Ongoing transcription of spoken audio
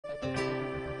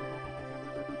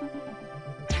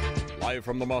Live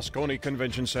from the Moscone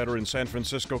Convention Center in San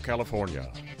Francisco,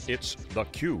 California, it's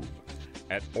theCUBE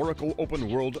at Oracle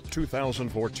OpenWorld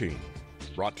 2014.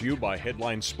 Brought to you by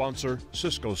headline sponsor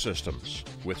Cisco Systems,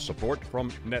 with support from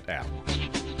NetApp.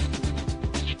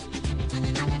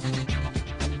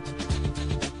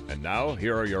 And now,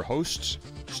 here are your hosts,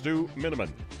 Stu Miniman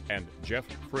and Jeff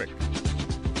Frick.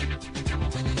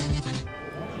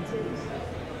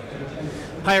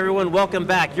 Hi everyone, welcome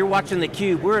back. You're watching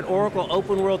theCUBE. We're at Oracle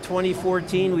OpenWorld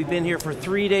 2014. We've been here for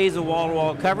 3 days of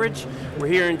wall-to-wall coverage. We're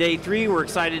here in day 3. We're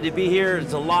excited to be here.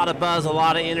 It's a lot of buzz, a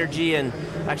lot of energy, and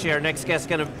actually our next guest is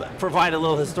going to provide a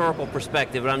little historical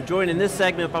perspective. And I'm joined in this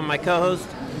segment by my co-host.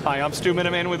 Hi, I'm Stu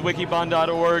Miniman with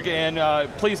wikibon.org, and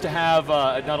pleased to have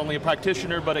not only a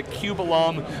practitioner, but a CUBE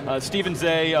alum, Stephen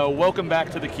Zay. Welcome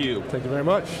back to theCUBE. Thank you very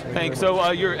much. Thanks.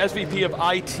 So you're SVP of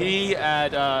IT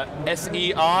at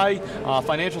SEI,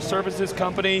 financial services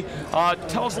company.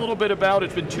 Tell us a little bit about it.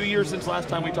 It's been 2 years since last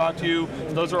time we talked to you.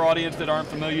 For those of our audience that aren't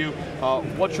familiar,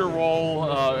 what's your role?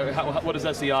 What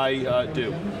does SEI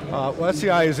do? Well,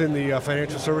 SEI is in the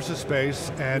financial services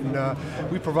space, and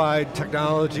we provide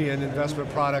technology and investment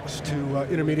products to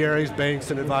intermediaries, banks,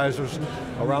 and advisors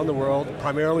around the world,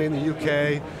 primarily in the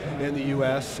UK and the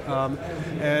US.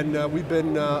 And we've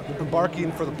been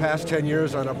embarking for the past 10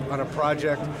 years on a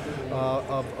project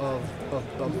of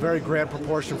a very grand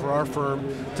proportion for our firm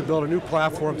to build a new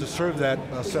platform to serve that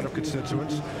set of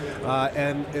constituents.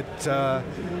 And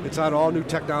it's on all new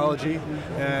technology,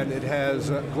 and it has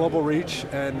global reach,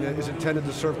 and is intended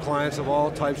to serve clients of all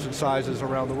types and sizes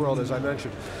around the world, as I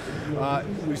mentioned.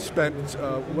 We spent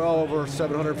well over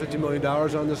 $750 million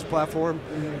on this platform,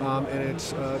 and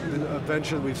it's been a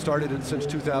venture we've started it since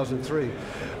 2003.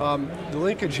 The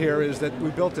linkage here is that we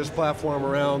built this platform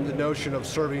around the notion of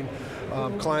serving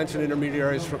clients and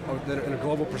intermediaries in a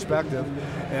global perspective,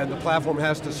 and the platform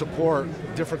has to support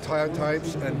different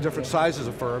types and different sizes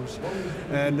of firms.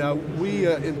 And we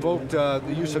invoked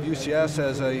the use of UCS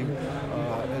as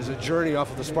a journey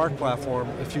off of the Spark platform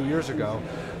a few years ago,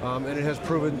 and it has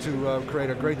proven to create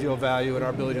a great deal of value in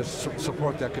our ability to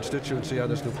support that constituency on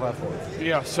this new platform.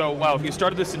 Yeah, so wow, you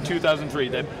started this in 2003,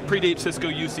 that predates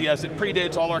CiscoUCS, it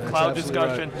predates all our cloud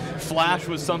discussion. Right. Flash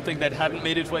was something that hadn't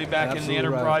made its way back in the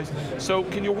enterprise. Right. So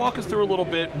can you walk us through a little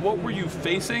bit, what were you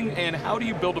facing, and how do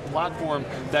you build a platform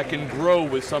that can grow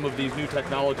with some of these new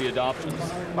technology adoptions?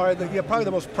 All right, probably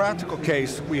the most practical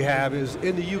case we have is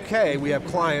in the UK, we have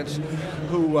clients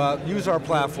who use our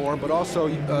platform, but also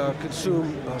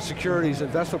consume securities,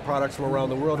 investment products from around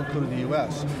the world, including the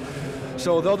US.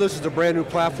 So although this is a brand new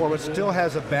platform, it still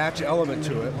has a batch element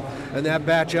to it, and that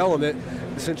batch element,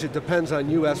 since it depends on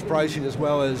US pricing as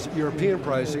well as European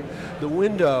pricing, the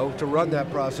window to run that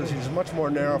process is much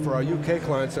more narrow for our UK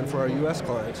clients than for our US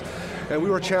clients. And we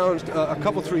were challenged a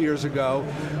couple, 3 years ago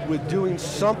with doing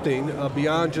something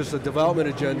beyond just a development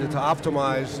agenda to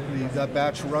optimize the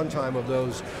batch runtime of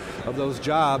those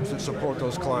jobs that support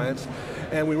those clients.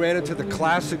 And we ran into the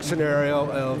classic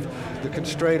scenario of the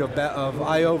constraint of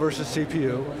I/O versus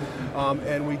CPU.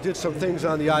 And we did some things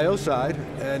on the I/O side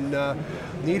and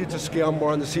needed to scale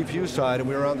more on the CPU side, and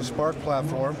we were on the Spark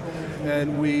platform.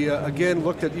 And we, again,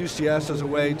 looked at UCS as a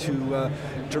way to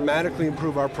dramatically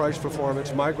improve our price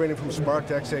performance, migrating from Spark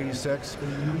to x86,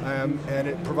 and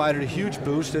it provided a huge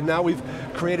boost, and now we've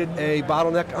created a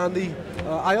bottleneck on the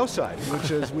I/O side, which,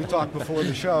 as we talked before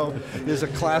the show, is a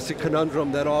classic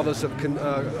conundrum that all of us have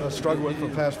struggled with for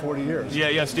the past 40 years.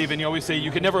 Yeah, Stephen, you always say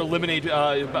you can never eliminate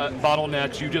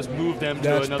bottlenecks, you just move them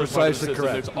to another part of the system.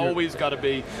 Correct. There's always got to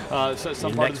be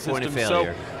some part of the system.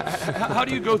 So how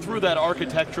do you go through that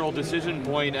architectural decision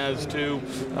point as to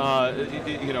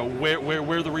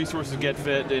where the resources get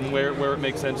fit and where it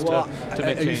makes sense to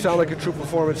make change? You sound like a true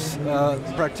performance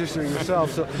practitioner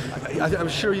yourself, so I'm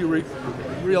sure you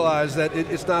realize that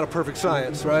it's not a perfect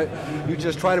science, right? You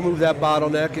just try to move that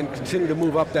bottleneck and continue to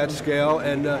move up that scale,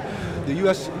 and the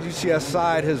UCS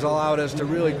side has allowed us to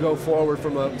really go forward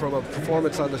from a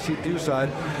performance on the CPU side.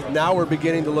 Now we're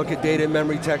beginning to look at data and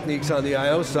memory techniques on the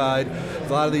I/O side,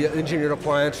 a lot of the engineered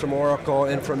appliance from Oracle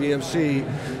and from EMC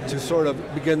to sort of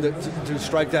begin to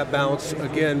strike that balance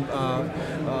again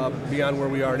beyond where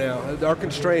we are now. Our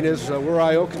constraint is, we're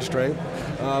I/O constrained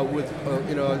with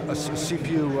a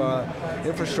CPU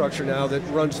infrastructure now that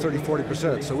runs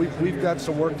 30–40%. So we've got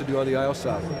some work to do on the I/O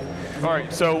side. All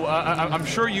right, so I'm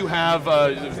sure you have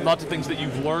lots of things that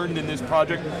you've learned in this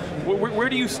project. Where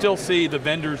do you still see the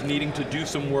vendors needing to do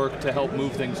some work to help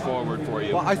move things forward for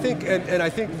you? Well, I think, and I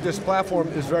think this platform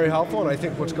is very helpful, and I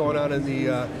think what's going on in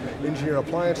the engineered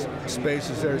appliance space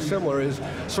is very similar, is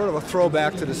sort of a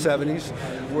throwback to the 70s,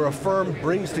 where a firm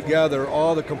brings together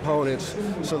all the components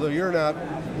so that you're not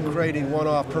creating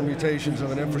one-off permutations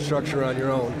of an infrastructure on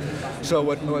your own. So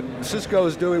what Cisco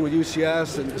is doing with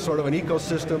UCS and sort of an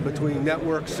ecosystem between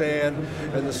network, SAN,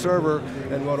 and the server,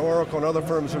 and what Oracle and other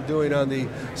firms are doing on the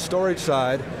storage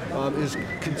side is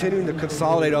continuing to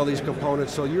consolidate all these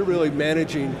components so you're really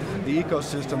managing the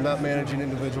ecosystem, not managing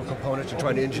individual components and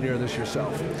trying to engineer this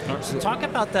yourself. So talk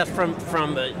about that from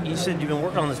you said you've been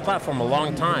working on this platform a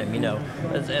long time,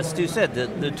 as Stu said,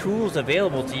 the tools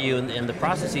available to you and the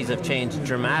processes have changed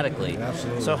dramatically.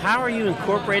 Absolutely. So how are you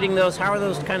incorporating those? How are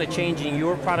those kind of changing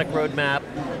your product roadmap?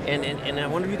 And I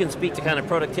wonder if you can speak to kind of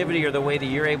productivity or the way that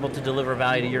you're able to deliver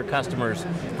value to your customers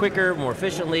quicker, more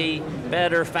efficiently,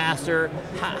 better, faster.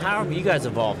 How have you guys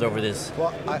evolved over this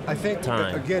Well, I think,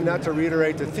 time? again, not to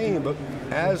reiterate the theme, but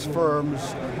as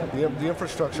firms, the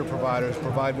infrastructure providers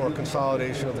provide more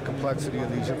consolidation of the complexity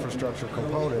of these infrastructure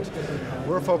components,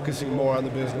 we're focusing more on the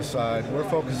business side. We're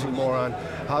focusing more on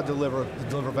how to deliver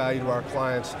value to our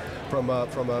clients from a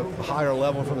higher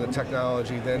level from the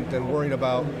technology than worrying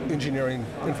about engineering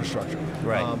infrastructure.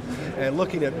 Right. And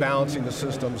looking at balancing the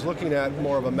systems, looking at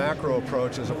more of a macro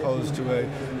approach as opposed to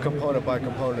a component by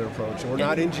component approach. And we're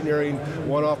not engineering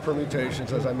one-off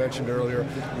permutations, as I mentioned earlier.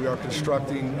 We are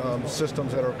constructing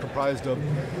systems that are comprised of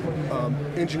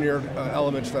engineered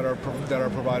elements that our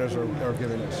providers are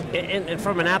giving us. And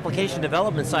from an application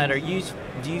development side,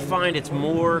 do you find it's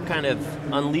more kind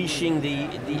of unleashing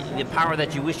the power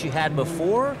that you wish you had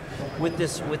before with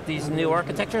these new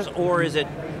architectures, or is it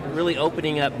really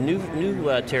opening up new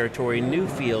territory, new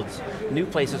fields, new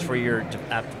places for your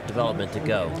app development to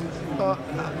go?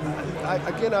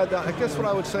 I guess what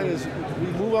I would say is we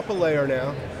move up a layer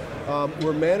now.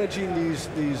 We're managing these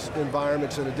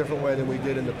environments in a different way than we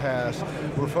did in the past.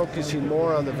 We're focusing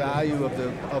more on the value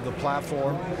of the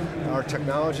platform. Our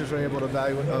technologists are able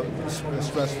to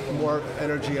stress more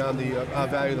energy on the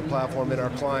value of the platform in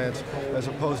our clients, as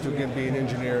opposed to, again, being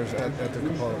engineers at the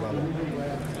component level.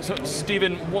 So,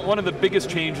 Stephen, one of the biggest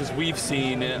changes we've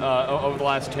seen over the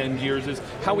last 10 years is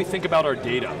how we think about our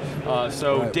data.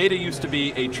 Right. Data used to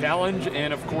be a challenge,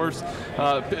 and of course,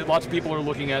 lots of people are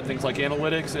looking at things like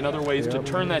analytics and other ways to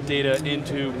turn that data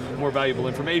into more valuable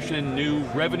information, new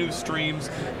revenue streams.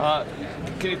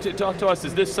 Can you talk to us,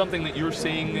 is this something that you're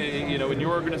seeing in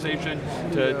your organization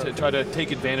to try to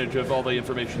take advantage of all the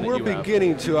information that you have? We're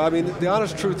beginning to. I mean, the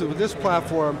honest truth is with this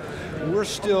platform, we're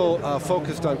still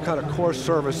focused on kind of core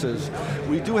services.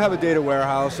 We do have a data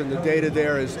warehouse, and the data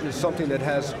there is something that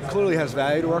clearly has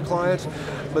value to our clients,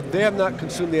 but they have not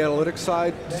consumed the analytics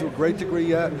side to a great degree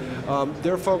yet.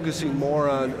 They're focusing more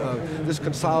on this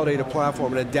consolidated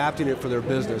platform and adapting it for their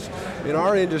business. In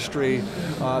our industry,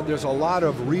 there's a lot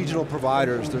of regional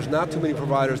providers. There's not too many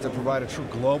providers that provide a true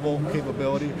global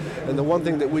capability, and the one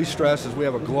thing that we stress is we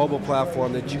have a global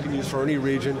platform that you can use for any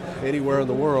region, anywhere in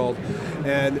the world,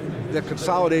 and the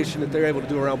consolidation that they're able to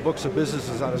do around books of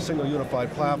businesses on a single unified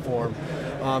platform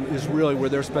is really where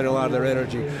they're spending a lot of their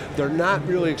energy. They're not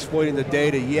really exploiting the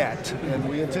data yet, and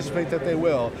we anticipate that they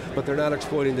will, but they're not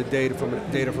exploiting the data from an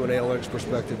analytics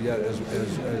perspective yet.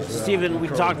 Stephen, we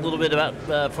talked a little bit about,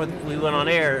 before we went on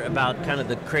air, about kind of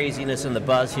the craziness and the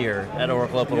buzz here at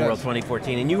Oracle OpenWorld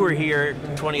 2014, and you were here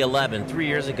 2011, 3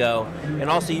 years ago, and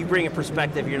also you bring a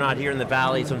perspective, you're not here in the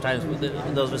Valley, sometimes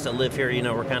those of us that live here,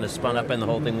 we're kind of spun up in the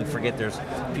whole thing, we forget there's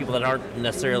people that aren't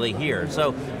necessarily here.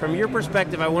 So from your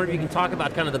perspective, I wonder if you can talk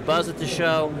about kind of the buzz at the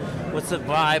show, what's the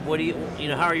vibe,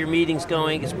 how are your meetings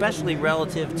going, especially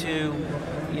relative to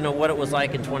what it was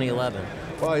like in 2011?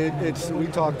 Well, we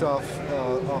talked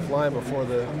offline before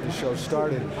the show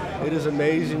started. It is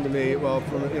amazing to me. Well,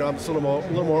 I'm still a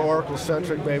little more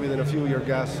Oracle-centric maybe than a few of your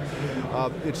guests.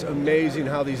 It's amazing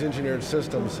how these engineered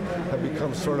systems have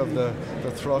become sort of the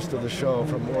thrust of the show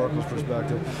from Oracle's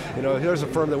perspective. Here's a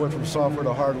firm that went from software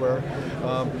to hardware.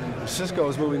 Cisco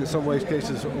is moving in some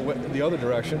cases the other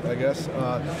direction, I guess.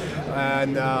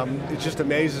 It just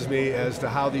amazes me as to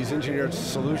how these engineered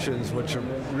solutions, which are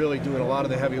really doing a lot of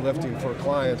the heavy lifting for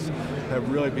clients, have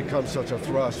really become such a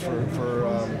thrust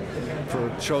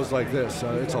for shows like this.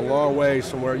 It's a long ways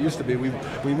from where it used to be. We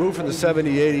moved from the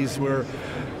 70s, 80s where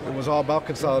it was all about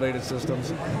consolidated systems,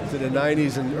 to the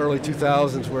 90s and early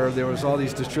 2000s where there was all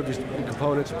these distributed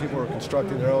components and people were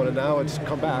constructing their own, and now it's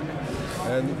come back.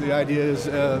 And the idea is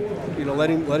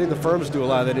letting the firms do a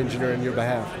lot of that engineering on your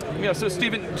behalf. Yeah, so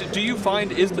Stephen, do you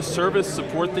find, is the service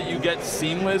support that you get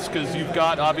seamless? Because you've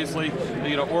got, obviously,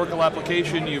 Oracle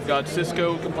application, you've got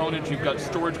Cisco components, you've got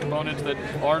storage components that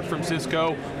aren't from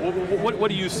Cisco. What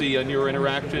do you see in your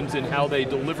interactions and how they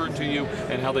deliver it to you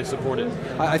and how they support it?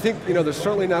 I think, there's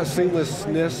certainly not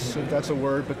seamlessness, if that's a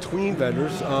word, between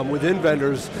vendors, within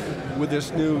vendors, with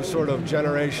this new sort of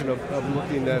generation of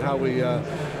looking at how we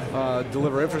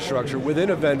deliver infrastructure. Within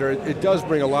a vendor, it does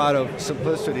bring a lot of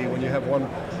simplicity when you have one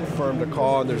firm to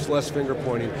call and there's less finger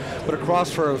pointing. But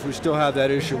across firms, we still have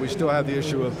that issue. We still have the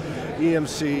issue of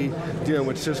EMC dealing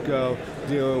with Cisco,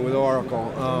 dealing with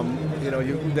Oracle.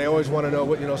 They always want to know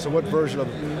what, so what version of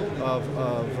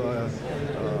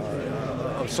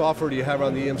software do you have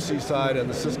on the EMC side and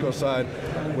the Cisco side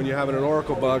when you're having an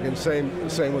Oracle bug, and same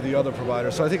with the other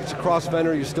providers. So I think it's across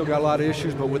vendor, you still got a lot of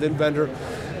issues, but within vendor,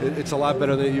 it's a lot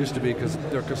better than it used to be because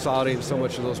they're consolidating so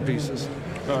much of those pieces.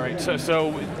 All right,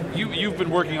 so you've been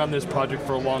working on this project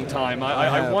for a long time.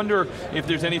 I wonder if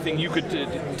there's anything you could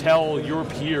tell your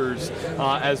peers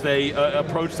as they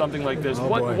approach something like this.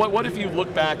 What if you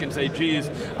look back and say, geez,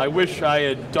 I wish I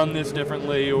had done this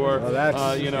differently, or if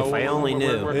I only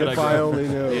knew. If I only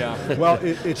knew. Yeah. Well,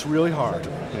 it's really hard.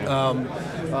 Yeah.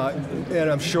 And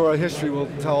I'm sure history will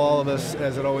tell all of us,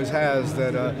 as it always has,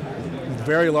 that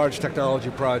very large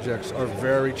technology projects are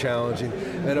very challenging,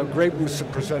 and a great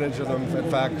percentage of them,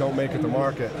 in fact, don't make it to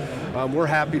market. We're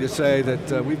happy to say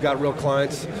that we've got real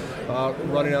clients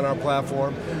running on our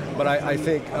platform, but I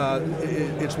think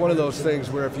it's one of those things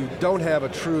where if you don't have a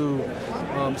true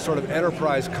sort of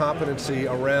enterprise competency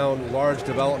around large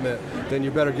development, then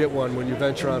you better get one when you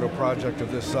venture on a project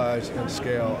of this size and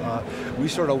scale. We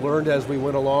sort of learned as we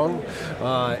went along,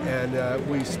 and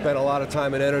we spent a lot of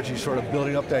time and energy sort of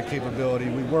building up that capability.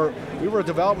 We were a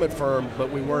development firm,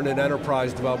 but we weren't an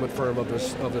enterprise development firm of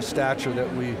the stature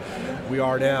that we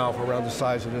are now around the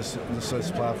size of this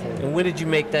platform. And when did you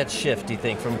make that shift, do you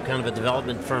think, from kind of a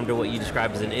development firm to what you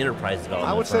described as an enterprise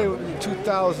development I would firm? say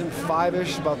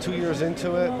 2005-ish, about 2 years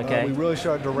into it. Okay. We really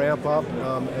started to ramp up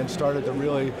and started to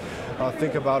really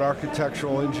think about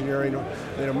architectural engineering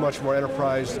in a much more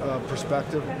enterprise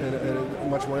perspective, in a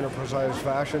much more enterprise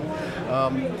fashion.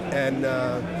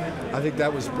 I think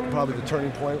that was probably the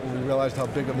turning point when we realized how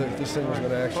big of this thing was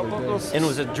going to actually be. And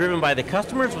was it driven by the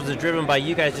customers? Was it driven by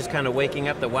you guys just kind of waking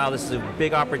up that, wow, this is a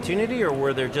big opportunity, or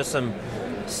were there just some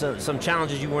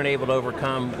challenges you weren't able to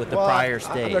overcome with the prior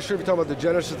state? I'm not sure if you're talking about the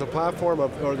genesis of the platform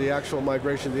or the actual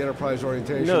migration to the enterprise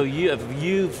orientation. No,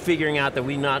 you figuring out that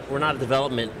we're not a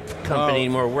development company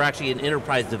anymore, we're actually an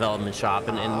enterprise development shop,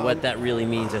 and what that really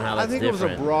means and how that's different. I think it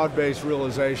was a broad-based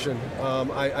realization.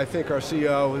 I think our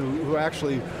CEO, who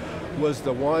actually was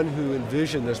the one who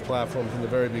envisioned this platform from the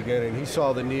very beginning, he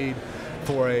saw the need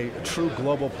for a true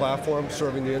global platform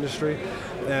serving the industry.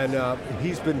 And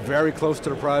he's been very close to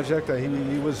the project. He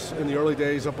was in the early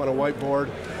days up on a whiteboard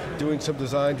doing some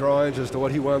design drawings as to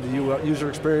what he wanted the user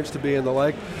experience to be and the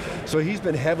like. So he's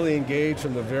been heavily engaged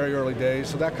from the very early days.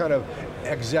 So that kind of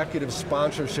executive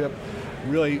sponsorship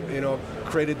really,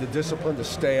 created the discipline to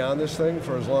stay on this thing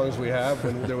for as long as we have,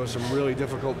 and there was some really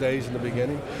difficult days in the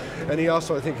beginning. And he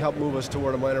also, I think, helped move us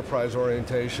toward an enterprise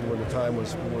orientation when the time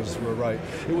was right.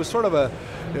 It was sort of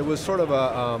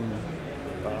a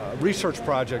research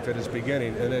project at its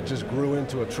beginning, and it just grew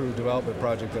into a true development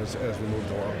project as we moved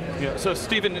along. Yeah. So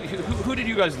Stephen, who did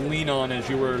you guys lean on as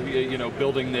you were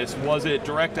building this? Was it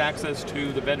direct access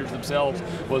to the vendors themselves?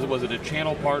 Was it a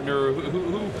channel partner?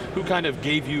 Who kind of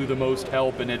gave you the most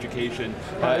help and education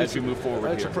as you move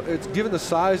forward here? It's given the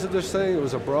size of this thing, it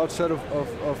was a broad set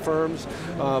of firms.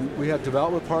 We had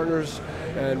development partners,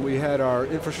 and we had our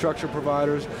infrastructure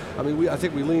providers. I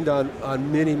think we leaned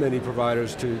on many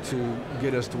providers to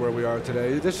get us to where we are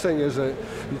today. This thing is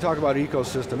you talk about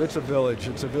ecosystem, it's a village.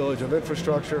 It's a village of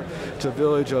infrastructure, it's a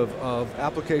village of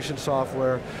application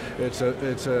software, it's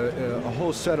a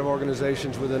whole set of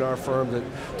organizations within our firm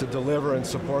to deliver and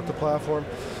support the platform.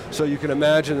 So you can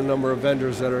imagine the number of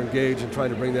vendors that are engaged in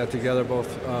trying to bring that together, both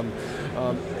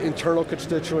internal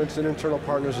constituents and internal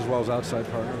partners as well as outside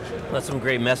partners. That's some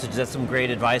great message, that's some great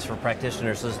advice for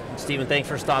practitioners. So Stephen, thanks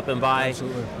for stopping by.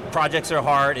 Absolutely. Projects are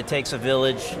hard, it takes a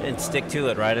village, and stick to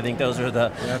it, right? I think those are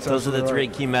the three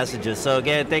key messages. So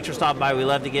again, thanks for stopping by. We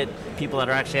love to get people that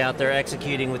are actually out there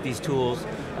executing with these tools.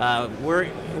 We're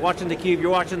watching theCUBE, you're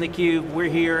watching theCUBE. We're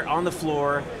here on the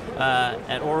floor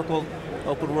at Oracle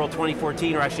OpenWorld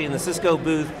 2014. We're actually in the Cisco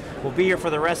booth. We'll be here for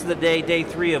the rest of the day, day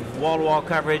 3 of wall-to-wall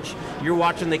coverage. You're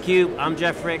watching theCUBE. I'm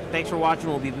Jeff Frick. Thanks for watching.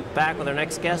 We'll be back with our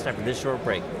next guest after this short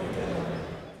break.